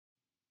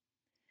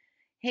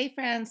Hey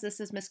friends, this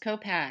is Miss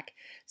Kopak.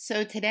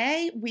 So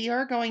today we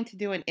are going to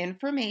do an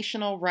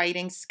informational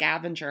writing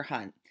scavenger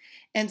hunt.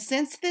 And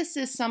since this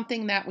is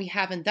something that we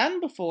haven't done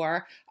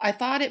before, I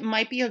thought it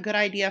might be a good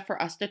idea for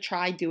us to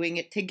try doing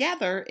it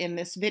together in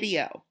this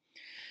video.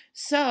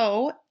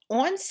 So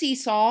on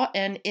Seesaw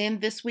and in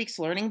this week's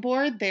learning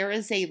board, there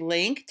is a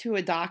link to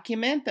a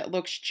document that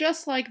looks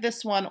just like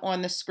this one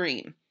on the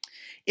screen.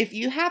 If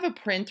you have a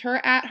printer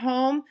at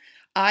home,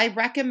 I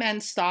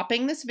recommend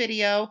stopping this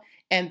video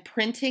and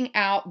printing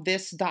out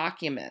this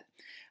document.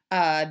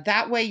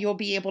 That way you'll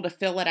be able to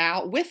fill it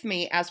out with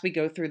me as we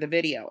go through the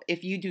video.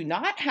 If you do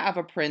not have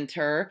a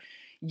printer,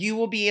 you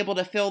will be able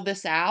to fill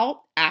this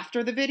out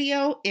after the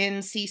video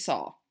in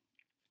Seesaw.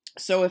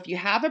 So if you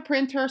have a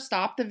printer,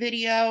 stop the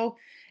video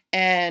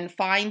and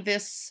find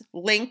this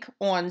link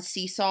on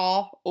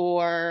Seesaw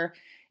or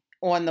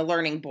on the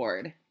learning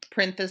board.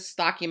 Print this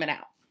document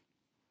out.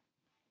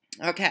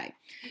 Okay,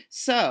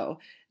 so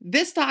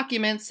this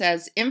document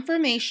says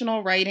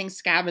Informational Writing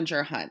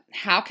Scavenger Hunt.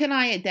 How can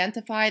I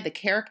identify the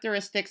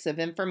characteristics of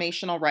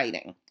informational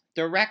writing?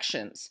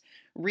 Directions.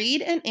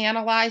 Read and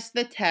analyze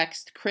the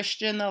text,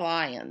 Christian the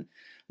Lion.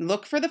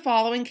 Look for the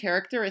following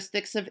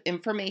characteristics of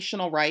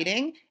informational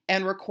writing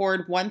and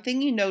record one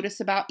thing you notice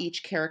about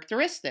each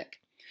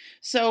characteristic.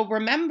 So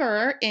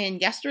remember in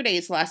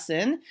yesterday's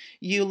lesson,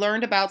 you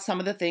learned about some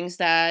of the things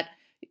that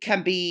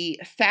can be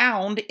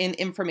found in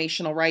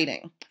informational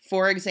writing.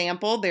 For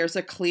example, there's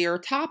a clear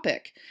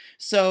topic.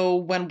 So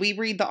when we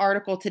read the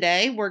article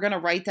today, we're going to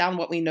write down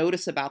what we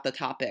notice about the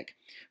topic.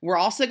 We're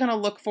also going to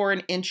look for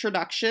an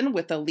introduction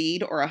with a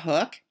lead or a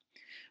hook.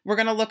 We're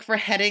going to look for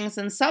headings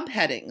and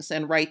subheadings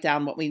and write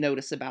down what we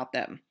notice about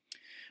them.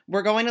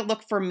 We're going to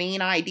look for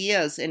main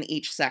ideas in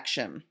each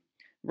section.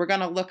 We're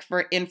going to look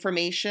for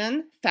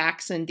information,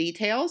 facts and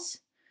details,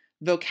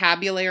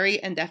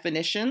 vocabulary and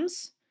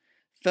definitions,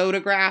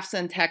 photographs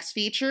and text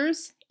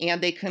features,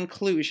 and a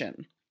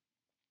conclusion.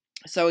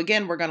 So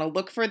again, we're going to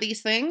look for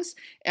these things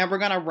and we're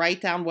going to write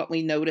down what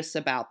we notice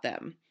about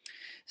them.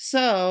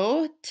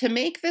 So to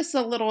make this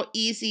a little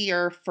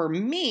easier for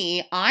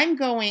me, I'm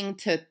going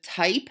to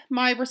type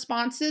my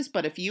responses,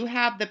 but if you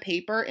have the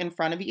paper in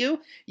front of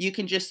you, you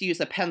can just use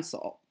a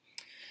pencil.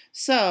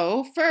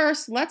 So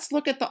first, let's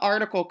look at the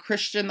article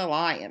Christian the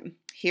Lion.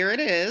 Here it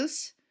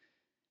is.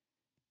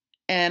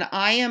 And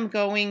I am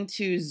going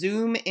to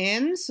zoom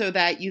in so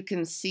that you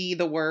can see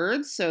the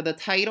words. So the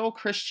title,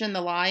 Christian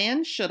the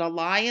Lion, Should a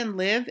Lion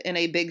Live in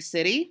a Big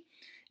City?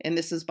 And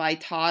this is by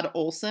Todd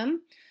Olson.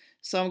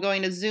 So I'm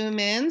going to zoom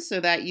in so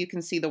that you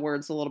can see the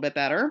words a little bit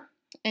better.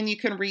 And you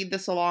can read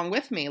this along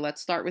with me.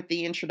 Let's start with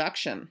the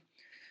introduction.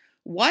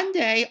 One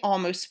day,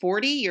 almost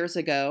 40 years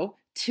ago,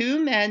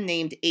 two men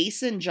named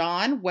Ace and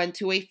John went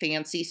to a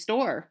fancy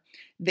store.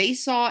 They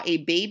saw a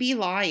baby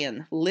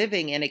lion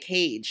living in a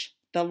cage.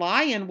 The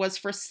lion was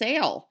for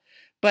sale,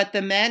 but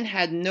the men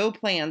had no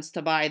plans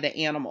to buy the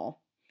animal.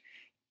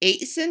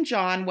 Ace and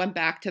John went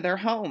back to their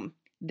home.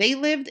 They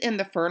lived in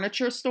the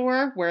furniture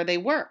store where they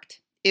worked.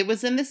 It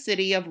was in the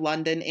city of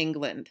London,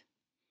 England.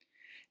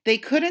 They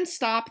couldn't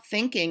stop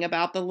thinking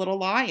about the little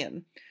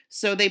lion,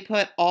 so they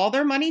put all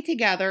their money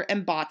together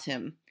and bought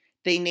him.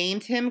 They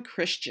named him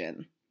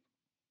Christian.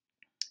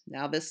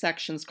 Now this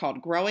section's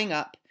called Growing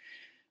Up.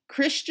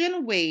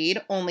 Christian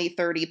weighed only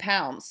 30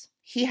 pounds.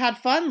 He had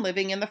fun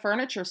living in the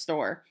furniture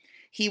store.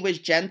 He was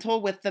gentle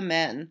with the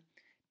men.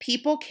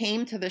 People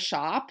came to the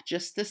shop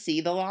just to see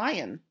the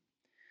lion.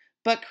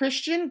 But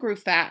Christian grew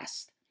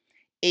fast.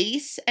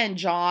 Ace and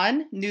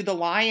John knew the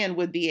lion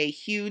would be a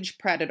huge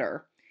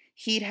predator.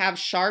 He'd have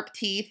sharp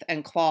teeth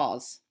and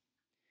claws.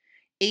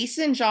 Ace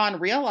and John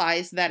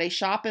realized that a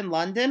shop in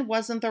London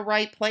wasn't the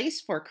right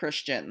place for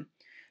Christian,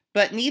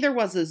 but neither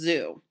was a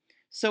zoo.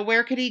 So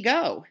where could he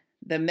go?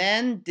 The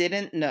men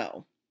didn't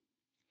know.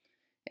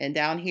 And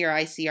down here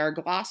I see our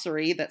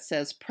glossary that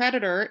says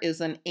predator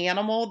is an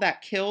animal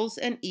that kills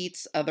and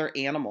eats other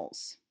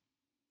animals.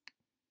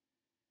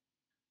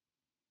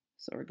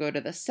 So we'll go to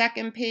the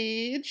second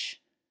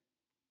page.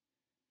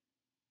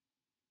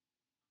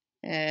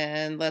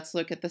 And let's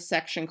look at the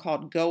section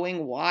called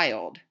Going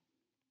Wild.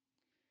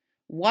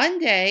 One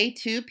day,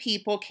 two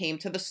people came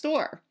to the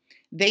store.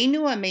 They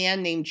knew a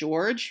man named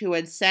George who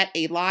had set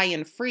a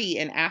lion free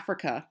in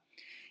Africa.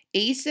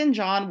 Ace and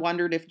John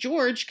wondered if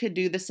George could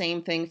do the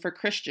same thing for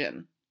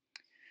Christian.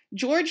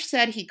 George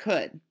said he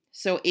could,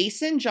 so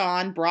Ace and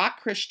John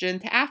brought Christian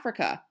to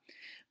Africa.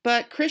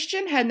 But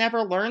Christian had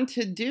never learned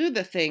to do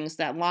the things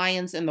that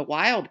lions in the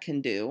wild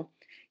can do.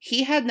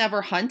 He had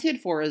never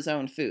hunted for his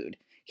own food.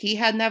 He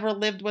had never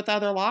lived with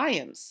other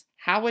lions.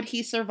 How would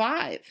he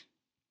survive?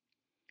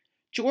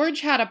 George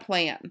had a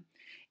plan.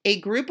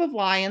 A group of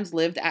lions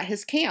lived at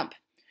his camp.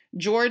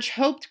 George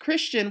hoped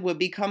Christian would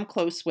become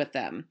close with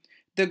them.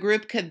 The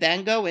group could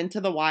then go into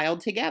the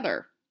wild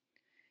together.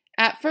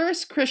 At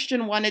first,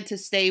 Christian wanted to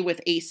stay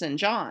with Ace and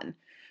John,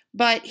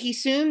 but he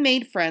soon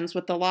made friends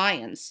with the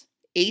lions.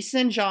 Ace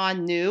and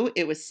John knew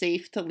it was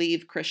safe to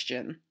leave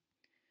Christian.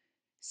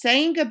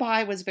 Saying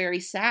goodbye was very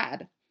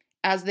sad.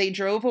 As they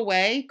drove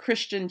away,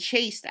 Christian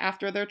chased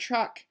after their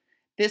truck.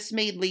 This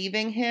made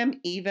leaving him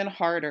even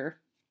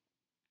harder.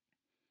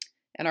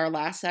 And our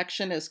last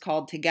section is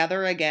called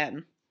Together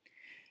Again.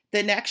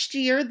 The next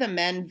year, the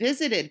men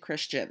visited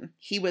Christian.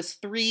 He was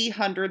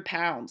 300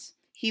 pounds.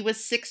 He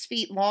was 6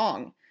 feet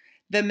long.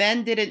 The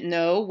men didn't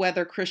know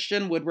whether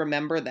Christian would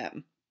remember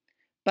them.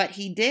 But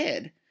he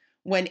did.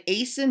 When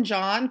Ace and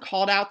John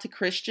called out to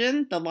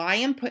Christian, the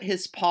lion put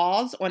his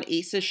paws on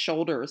Ace's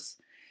shoulders.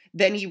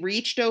 Then he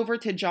reached over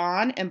to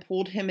John and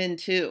pulled him in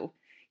too.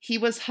 He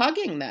was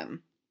hugging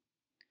them.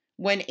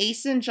 When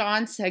Ace and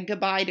John said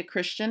goodbye to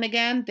Christian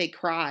again, they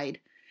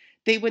cried.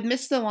 They would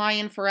miss the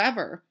lion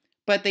forever,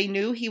 but they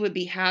knew he would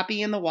be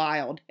happy in the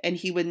wild and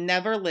he would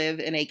never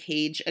live in a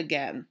cage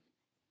again.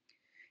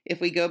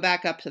 If we go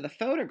back up to the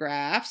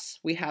photographs,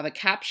 we have a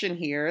caption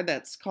here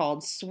that's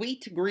called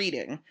Sweet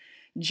Greeting.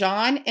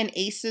 John and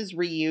Ace's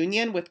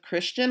reunion with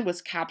Christian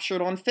was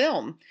captured on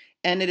film,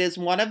 and it is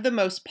one of the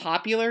most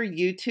popular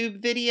YouTube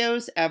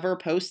videos ever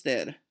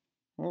posted.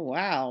 Oh,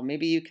 wow.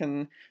 Maybe you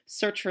can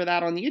search for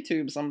that on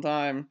YouTube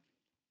sometime.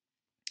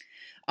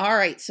 All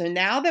right, so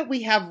now that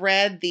we have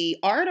read the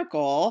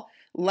article,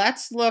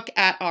 let's look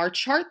at our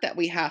chart that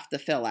we have to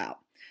fill out.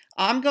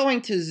 I'm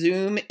going to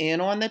zoom in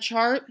on the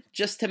chart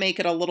just to make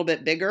it a little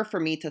bit bigger for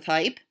me to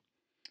type.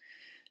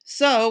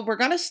 So we're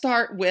going to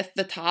start with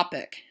the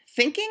topic.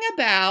 Thinking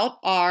about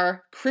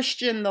our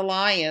Christian the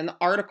Lion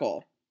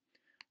article.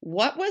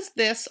 What was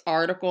this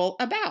article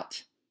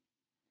about?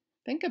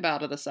 Think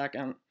about it a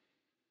second.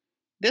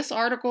 This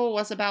article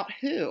was about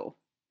who?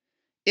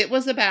 It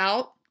was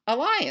about a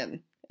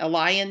lion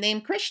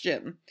named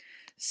Christian.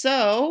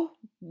 So,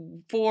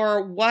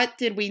 for what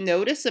did we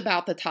notice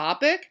about the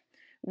topic?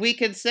 We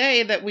could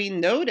say that we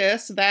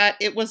noticed that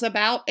it was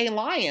about a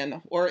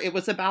lion, or it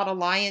was about a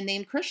lion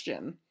named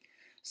Christian.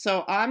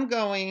 So I'm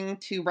going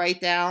to write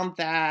down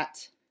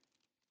that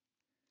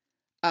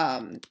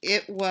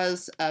it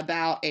was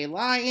about a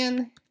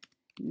lion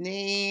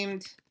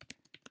named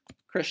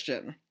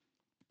Christian.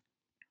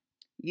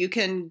 You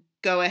can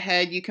go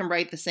ahead, you can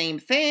write the same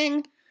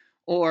thing,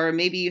 or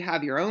maybe you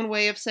have your own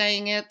way of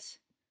saying it.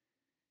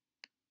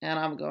 And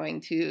I'm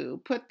going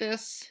to put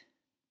this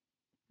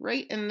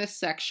right in this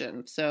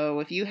section.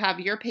 So if you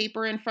have your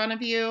paper in front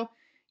of you,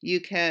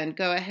 you can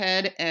go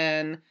ahead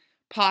and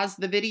pause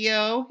the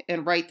video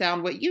and write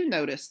down what you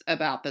noticed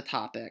about the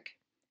topic.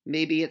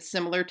 Maybe it's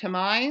similar to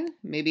mine,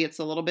 maybe it's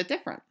a little bit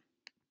different.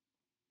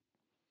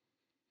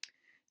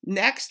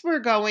 Next, we're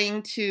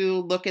going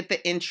to look at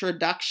the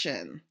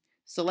introduction.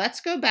 So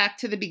let's go back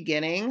to the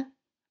beginning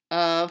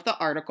of the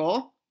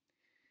article.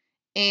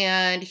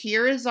 And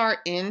here is our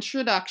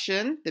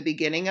introduction, the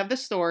beginning of the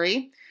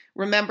story.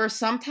 Remember,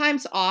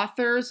 sometimes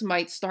authors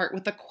might start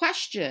with a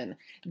question.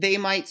 They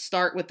might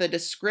start with a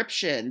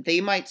description. They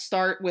might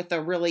start with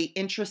a really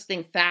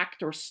interesting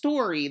fact or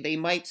story. They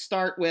might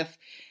start with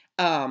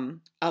a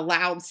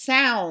loud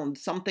sound,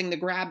 something to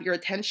grab your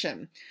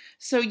attention.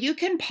 So you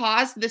can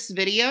pause this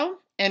video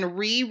and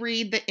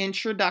reread the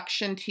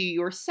introduction to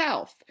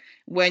yourself.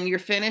 When you're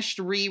finished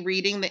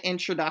rereading the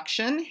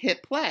introduction,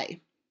 hit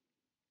play.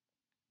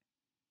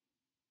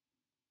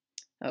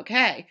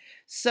 Okay,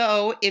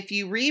 so if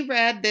you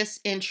reread this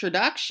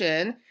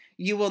introduction,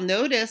 you will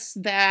notice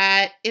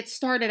that it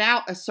started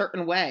out a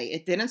certain way.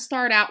 It didn't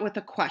start out with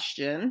a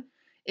question.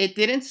 It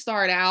didn't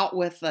start out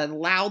with a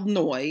loud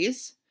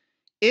noise.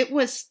 It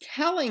was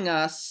telling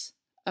us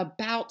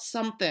about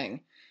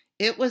something.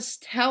 It was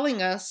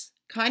telling us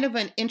kind of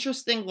an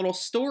interesting little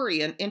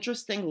story, an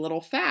interesting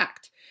little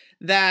fact,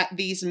 that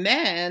these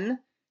men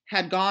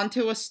had gone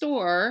to a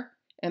store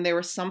and there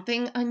was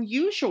something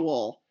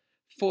unusual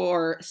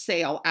for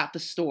sale at the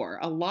store.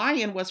 A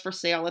lion was for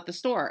sale at the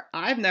store.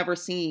 I've never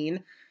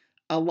seen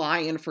a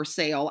lion for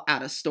sale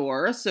at a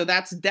store, so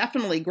that's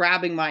definitely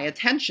grabbing my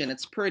attention.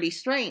 It's pretty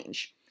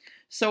strange.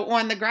 So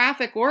on the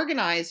graphic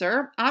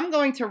organizer, I'm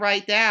going to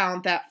write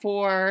down that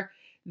for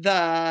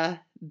the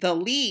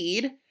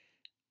lead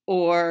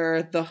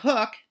or the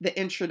hook, the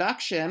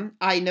introduction,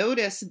 I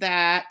noticed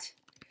that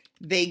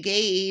they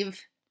gave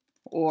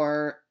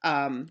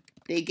an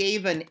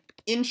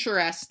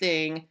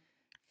interesting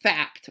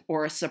fact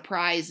or a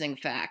surprising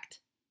fact.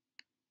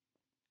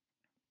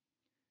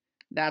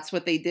 That's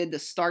what they did to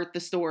start the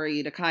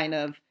story, to kind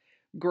of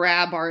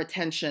grab our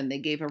attention. They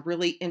gave a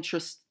really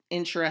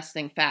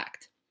interesting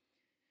fact.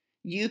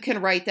 You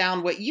can write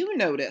down what you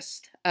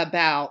noticed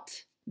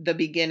about the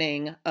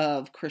beginning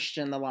of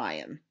Christian the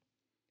Lion.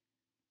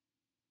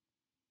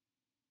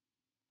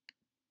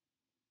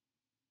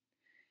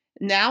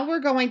 Now we're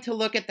going to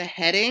look at the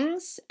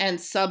headings and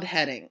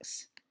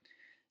subheadings.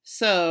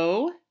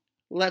 So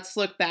let's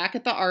look back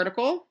at the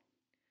article.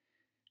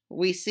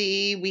 We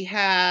see we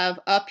have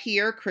up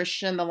here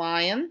Christian the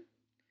Lion.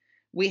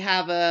 We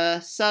have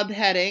a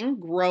subheading,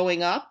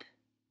 Growing Up.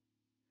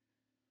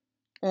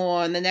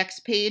 On the next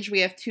page, we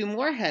have two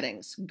more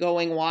headings,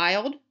 Going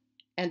Wild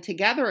and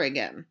Together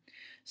Again.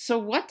 So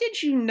what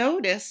did you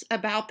notice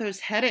about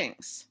those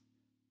headings?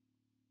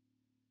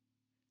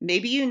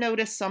 Maybe you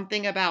noticed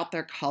something about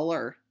their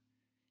color.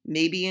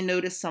 Maybe you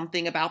noticed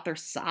something about their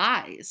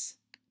size.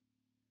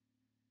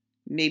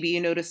 Maybe you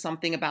notice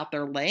something about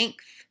their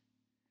length.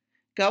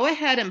 Go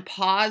ahead and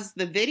pause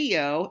the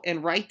video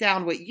and write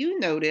down what you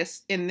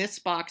noticed in this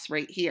box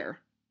right here.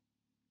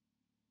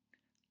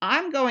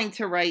 I'm going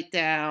to write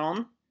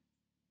down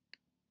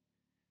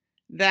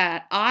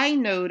that I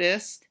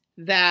noticed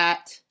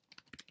that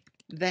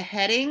the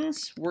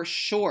headings were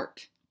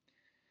short.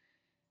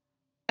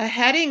 A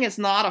heading is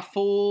not a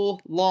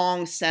full,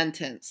 long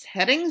sentence.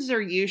 Headings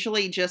are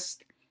usually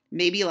just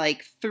maybe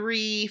like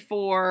 3,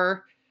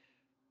 4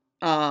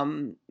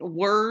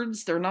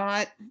 words.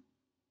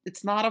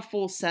 It's not a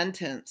full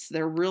sentence.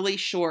 They're really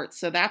short.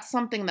 So that's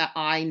something that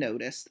I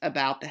noticed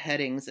about the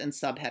headings and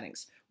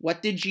subheadings.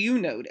 What did you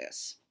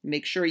notice?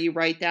 Make sure you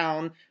write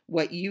down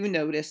what you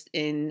noticed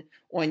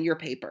on your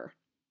paper.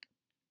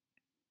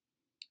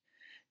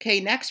 Okay,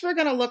 next we're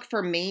going to look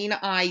for main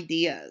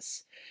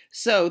ideas.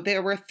 So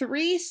there were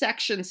 3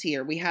 sections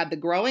here. We had the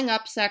growing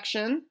up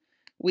section,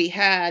 we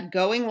had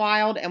going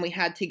wild, and we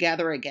had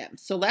together again.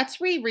 So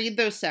let's reread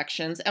those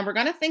sections, and we're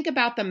going to think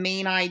about the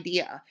main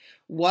idea.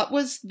 What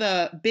was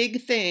the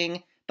big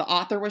thing the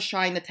author was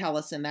trying to tell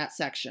us in that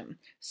section?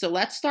 So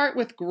let's start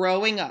with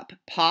growing up.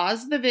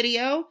 Pause the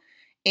video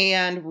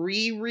and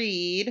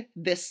reread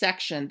this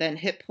section, then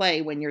hit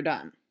play when you're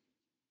done.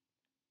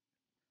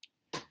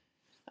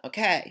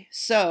 Okay,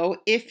 so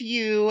if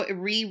you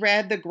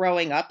reread the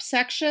growing up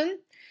section,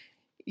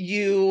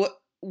 you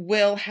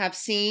will have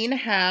seen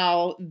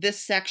how this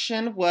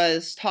section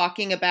was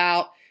talking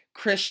about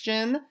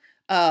Christian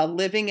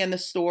living in the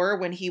store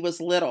when he was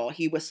little.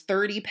 He was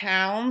 30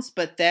 pounds,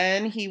 but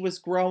then he was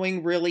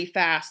growing really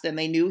fast, and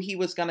they knew he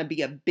was going to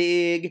be a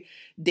big,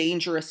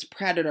 dangerous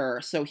predator,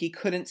 so he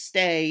couldn't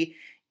stay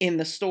in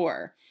the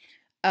store.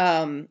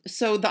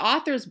 So the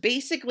author's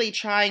basically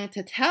trying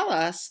to tell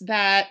us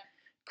that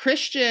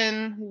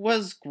Christian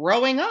was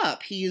growing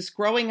up. He's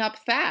growing up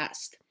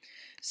fast.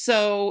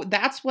 So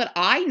that's what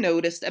I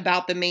noticed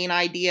about the main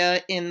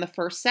idea in the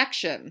first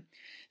section.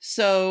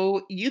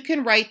 So you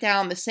can write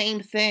down the same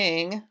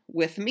thing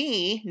with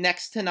me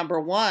next to number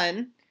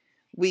 1.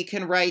 We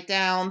can write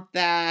down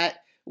that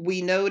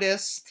we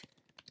noticed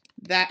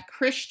that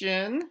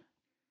Christian,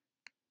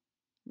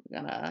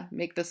 I'm gonna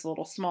make this a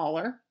little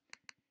smaller,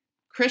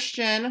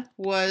 Christian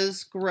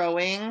was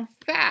growing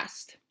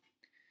fast.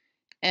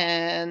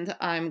 And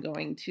I'm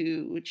going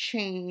to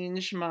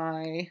change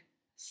my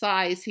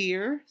size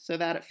here so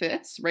that it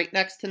fits. Right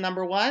next to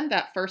number 1,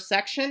 that first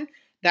section,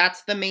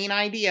 that's the main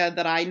idea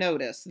that I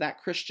noticed,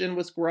 that Christian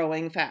was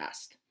growing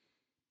fast.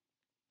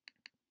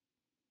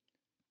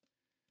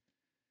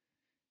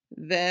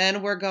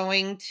 Then we're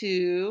going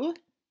to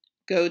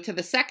go to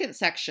the second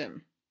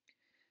section.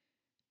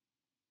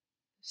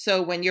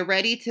 So when you're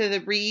ready to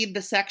read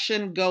the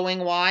section Going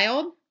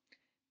Wild,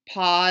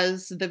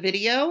 pause the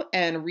video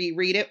and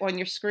reread it on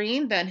your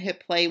screen, then hit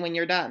play when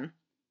you're done.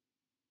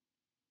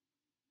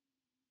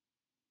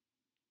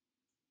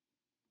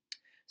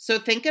 So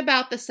think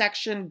about the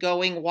section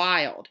Going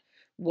Wild.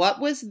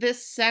 What was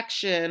this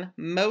section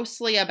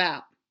mostly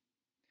about?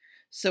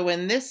 So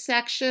in this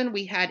section,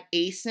 we had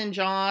Ace and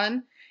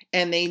John,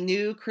 and they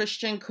knew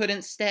Christian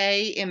couldn't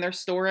stay in their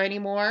store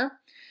anymore.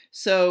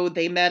 So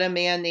they met a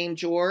man named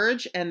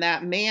George, and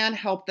that man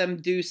helped them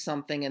do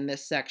something in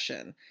this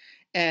section.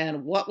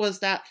 And what was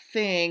that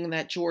thing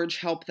that George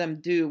helped them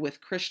do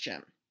with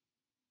Christian?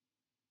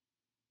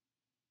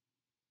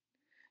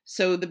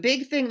 So the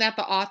big thing that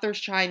the author's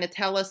trying to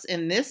tell us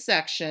in this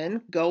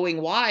section,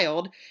 Going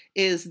Wild,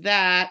 is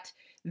that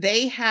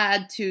they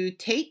had to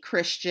take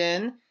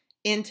Christian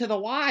into the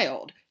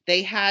wild.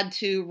 They had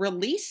to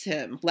release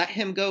him, let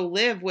him go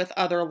live with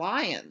other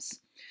lions.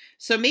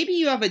 So maybe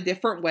you have a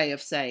different way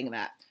of saying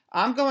that.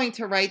 I'm going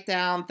to write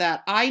down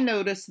that I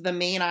noticed the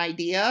main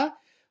idea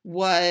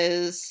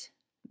was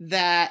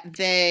that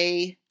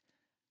they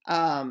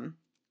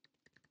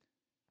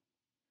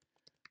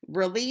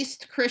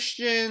released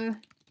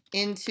Christian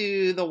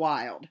into the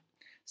wild.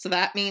 So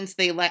that means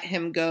they let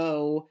him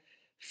go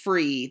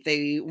free.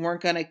 They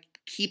weren't going to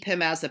keep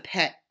him as a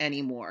pet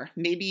anymore.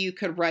 Maybe you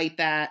could write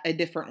that a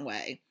different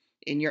way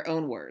in your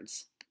own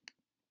words.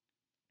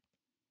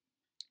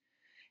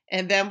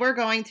 And then we're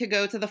going to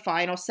go to the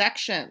final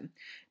section.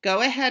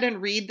 Go ahead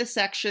and read the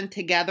section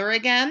together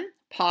again.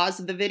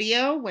 Pause the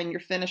video. When you're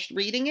finished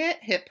reading it,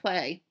 hit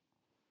play.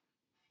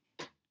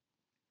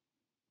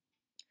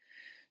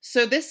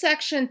 So this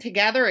section,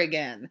 Together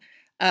Again,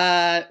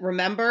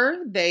 remember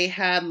they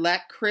had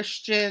let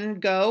Christian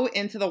go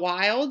into the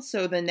wild,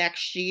 so the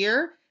next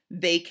year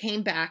they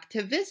came back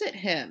to visit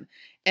him.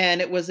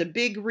 And it was a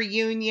big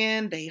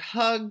reunion. They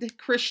hugged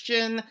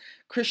Christian.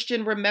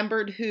 Christian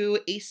remembered who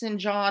Ace and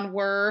John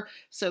were.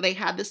 So they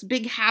had this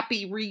big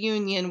happy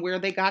reunion where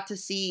they got to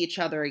see each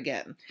other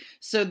again.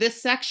 So this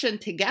section,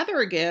 Together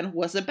Again,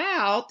 was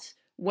about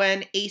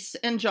when Ace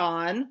and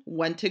John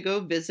went to go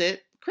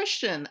visit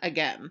Christian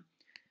again.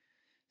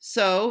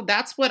 So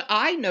that's what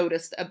I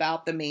noticed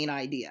about the main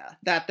idea,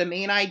 that the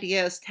main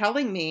idea is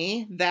telling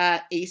me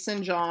that Ace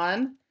and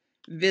John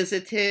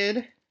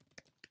visited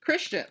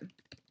Christian.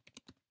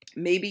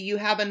 Maybe you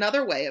have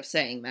another way of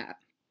saying that.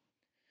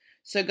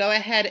 So go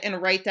ahead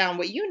and write down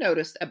what you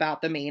noticed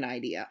about the main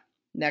idea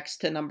next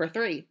to number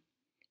 3.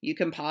 You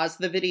can pause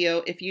the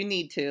video if you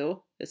need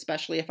to,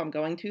 especially if I'm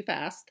going too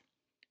fast.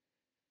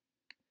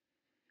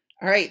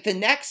 All right, the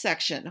next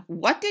section.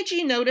 What did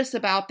you notice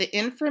about the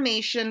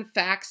information,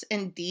 facts,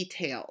 and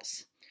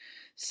details?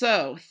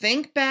 So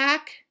think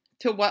back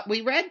to what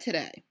we read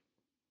today.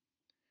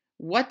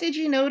 What did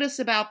you notice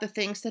about the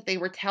things that they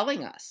were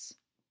telling us?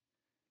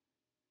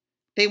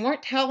 They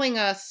weren't telling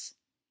us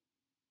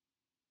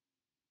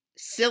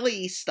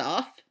silly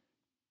stuff.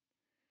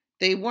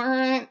 They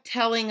weren't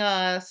telling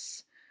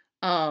us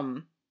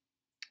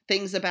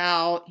things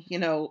about,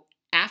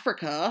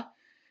 Africa.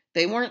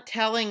 They weren't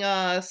telling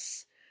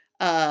us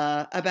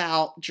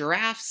about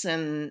giraffes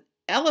and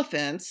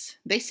elephants.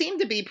 They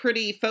seemed to be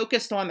pretty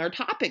focused on their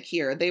topic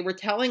here. They were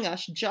telling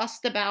us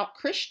just about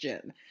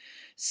Christian.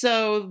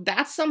 So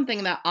that's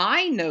something that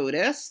I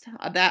noticed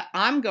that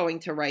I'm going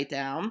to write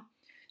down,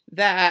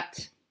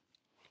 that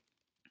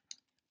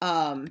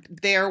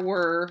there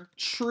were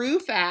true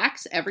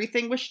facts.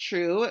 Everything was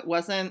true. It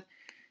wasn't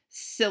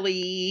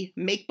silly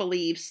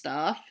make-believe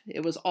stuff.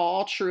 It was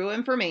all true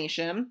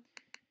information.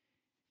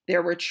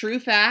 There were true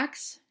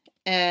facts,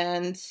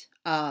 and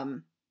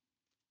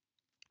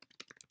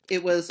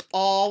it was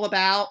all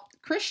about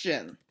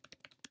Christian.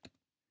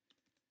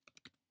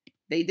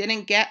 They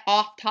didn't get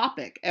off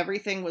topic.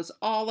 Everything was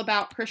all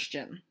about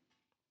Christian.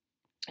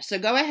 So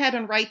go ahead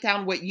and write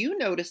down what you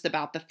noticed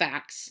about the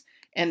facts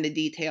and the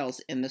details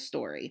in the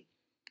story.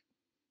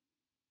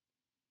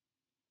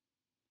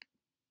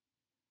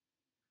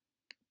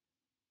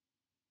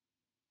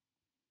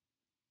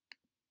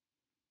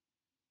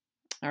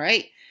 All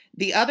right.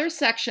 The other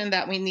section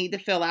that we need to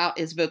fill out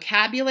is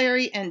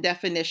vocabulary and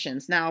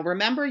definitions. Now,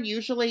 remember,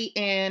 usually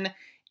in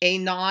a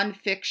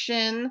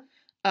nonfiction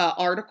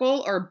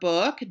article or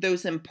book,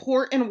 those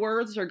important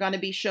words are going to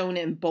be shown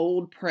in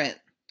bold print.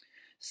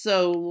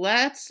 So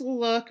let's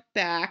look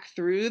back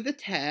through the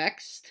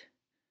text.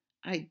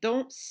 I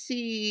don't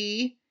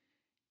see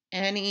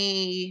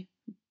any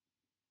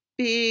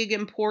big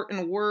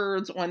important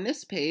words on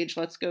this page.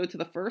 Let's go to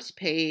the first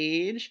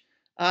page.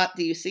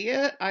 Do you see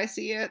it? I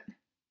see it.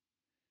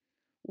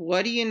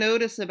 What do you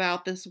notice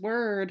about this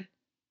word?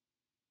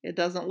 It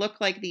doesn't look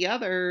like the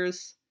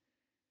others.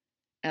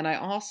 And I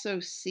also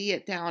see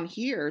it down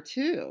here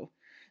too.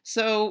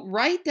 So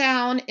write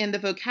down in the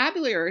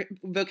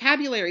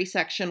vocabulary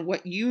section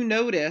what you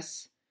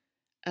notice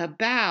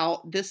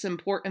about this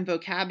important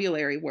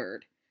vocabulary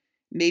word.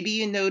 Maybe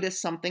you notice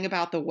something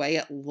about the way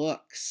it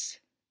looks.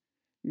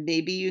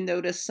 Maybe you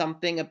notice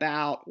something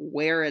about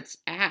where it's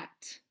at.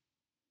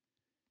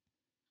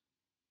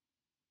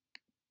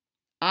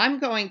 I'm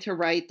going to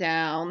write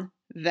down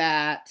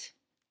that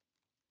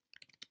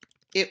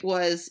it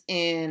was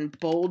in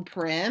bold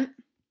print.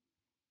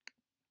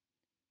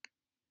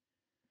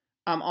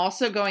 I'm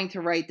also going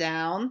to write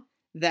down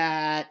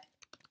that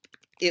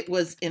it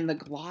was in the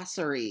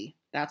glossary.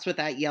 That's what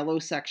that yellow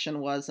section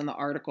was in the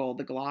article,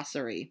 the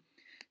glossary.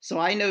 So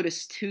I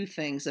noticed 2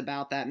 things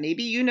about that.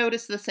 Maybe you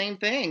noticed the same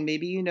thing.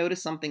 Maybe you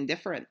noticed something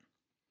different.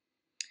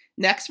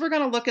 Next, we're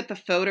going to look at the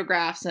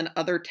photographs and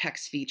other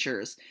text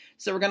features.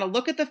 So we're going to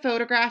look at the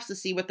photographs to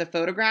see what the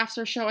photographs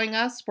are showing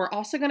us. We're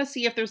also going to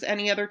see if there's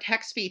any other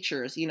text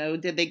features.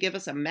 Did they give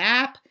us a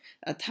map,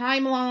 a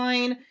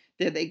timeline?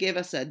 Did they give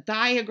us a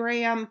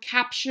diagram,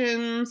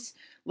 captions?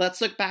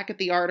 Let's look back at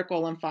the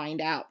article and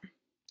find out.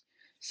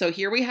 So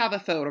here we have a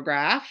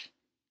photograph.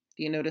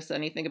 Do you notice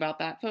anything about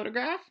that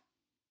photograph?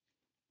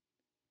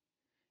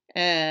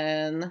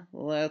 And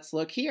let's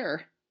look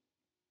here.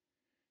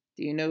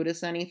 Do you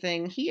notice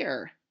anything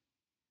here?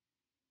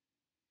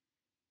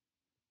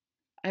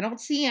 I don't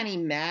see any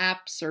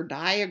maps or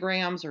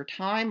diagrams or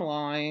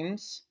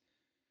timelines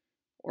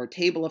or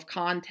table of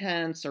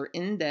contents or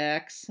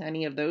index,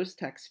 any of those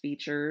text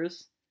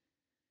features.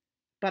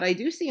 But I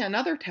do see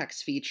another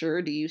text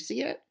feature. Do you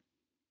see it?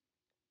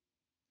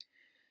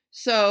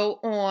 So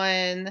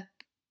on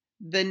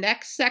the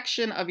next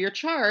section of your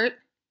chart,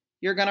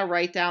 you're going to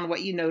write down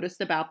what you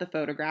noticed about the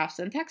photographs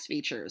and text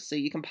features. So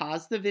you can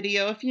pause the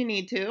video if you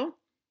need to.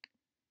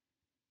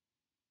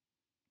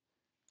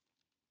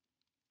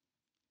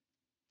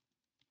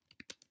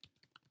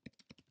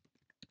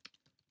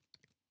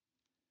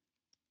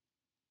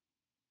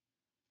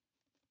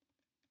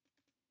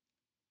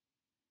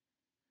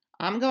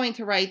 I'm going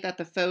to write that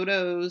the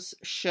photos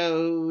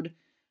showed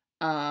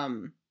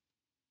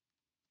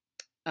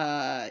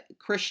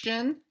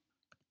Christian.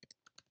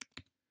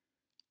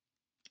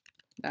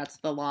 That's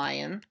the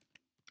lion.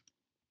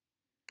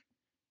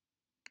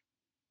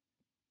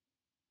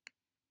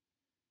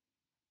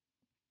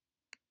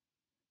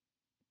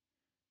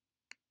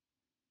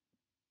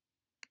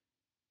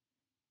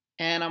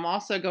 And I'm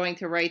also going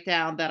to write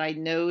down that I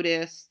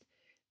noticed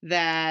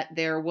that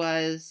there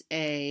was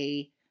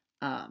a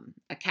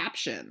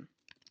caption.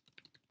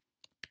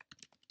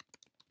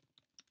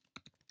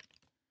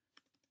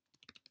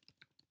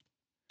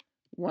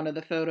 One of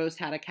the photos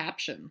had a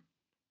caption.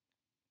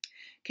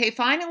 Okay,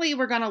 finally,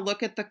 we're going to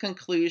look at the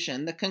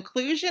conclusion. The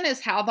conclusion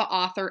is how the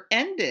author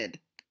ended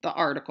the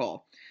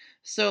article.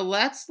 So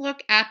let's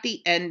look at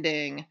the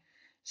ending.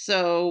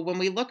 So when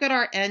we look at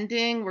our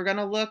ending, we're going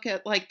to look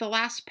at like the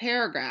last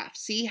paragraph,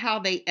 see how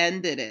they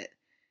ended it.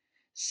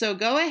 So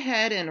go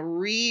ahead and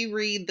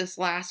reread this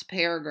last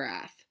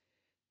paragraph.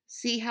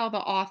 See how the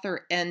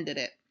author ended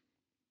it.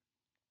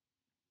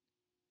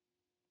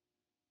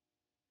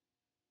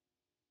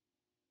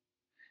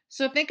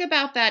 So think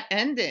about that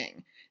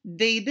ending.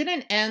 They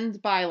didn't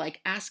end by like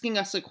asking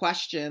us a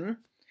question.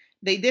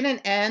 They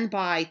didn't end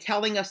by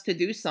telling us to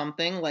do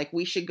something like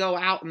we should go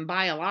out and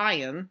buy a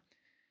lion.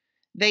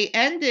 They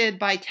ended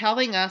by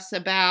telling us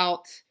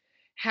about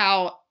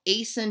how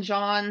Ace and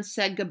John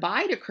said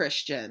goodbye to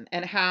Christian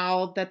and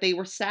how that they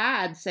were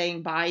sad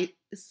saying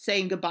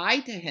goodbye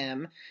to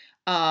him.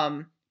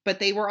 But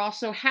they were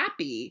also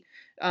happy.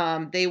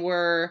 They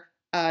were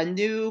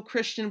knew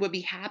Christian would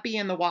be happy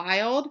in the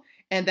wild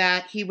and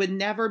that he would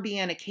never be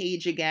in a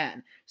cage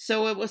again.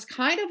 So it was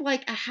kind of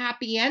like a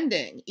happy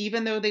ending.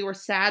 Even though they were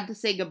sad to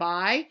say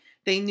goodbye,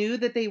 they knew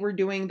that they were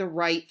doing the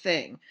right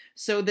thing.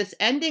 So this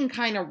ending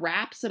kind of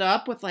wraps it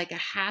up with like a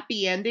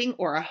happy ending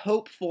or a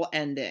hopeful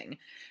ending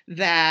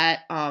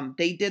that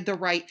they did the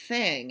right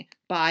thing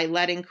by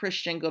letting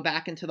Christian go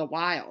back into the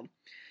wild.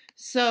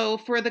 So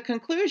for the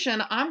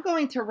conclusion, I'm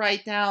going to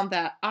write down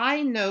that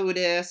I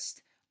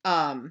noticed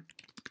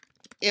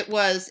it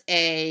was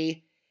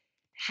a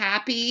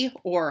happy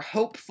or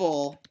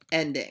hopeful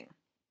ending.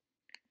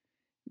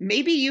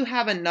 Maybe you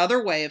have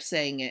another way of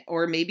saying it,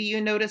 or maybe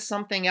you noticed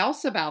something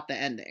else about the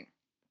ending.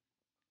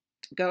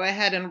 Go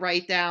ahead and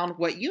write down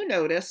what you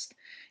noticed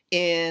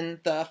in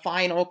the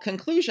final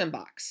conclusion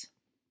box.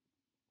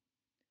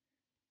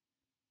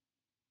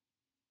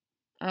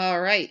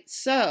 All right,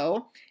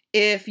 so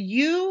if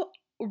you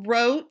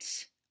wrote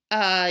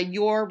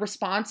your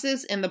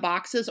responses in the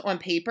boxes on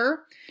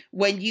paper,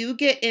 when you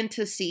get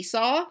into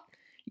Seesaw,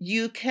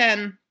 you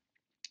can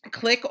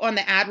click on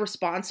the Add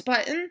Response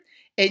button,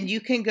 and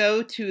you can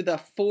go to the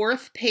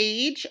 4th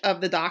page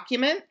of the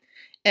document,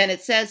 and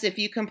it says if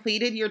you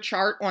completed your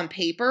chart on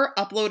paper,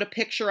 upload a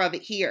picture of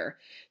it here.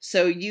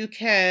 So you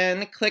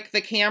can click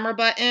the camera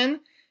button,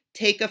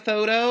 take a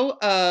photo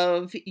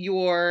of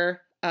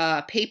your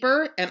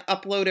paper and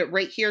upload it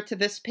right here to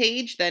this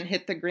page, then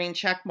hit the green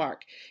check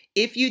mark.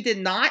 If you did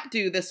not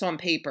do this on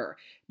paper,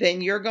 then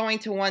you're going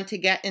to want to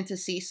get into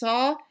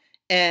Seesaw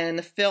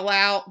and fill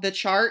out the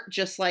chart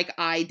just like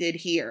I did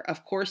here.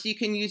 Of course, you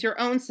can use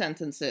your own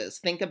sentences.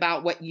 Think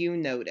about what you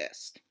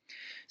noticed.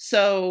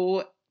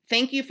 So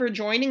thank you for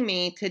joining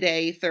me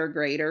today, 3rd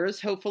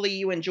graders. Hopefully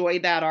you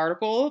enjoyed that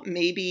article.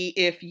 Maybe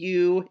if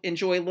you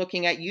enjoy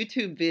looking at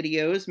YouTube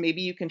videos,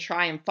 maybe you can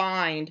try and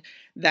find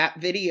that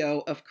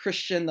video of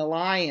Christian the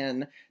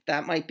Lion.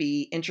 That might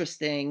be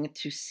interesting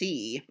to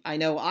see. I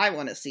know I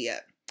want to see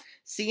it.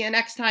 See you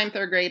next time,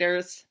 3rd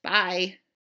graders. Bye.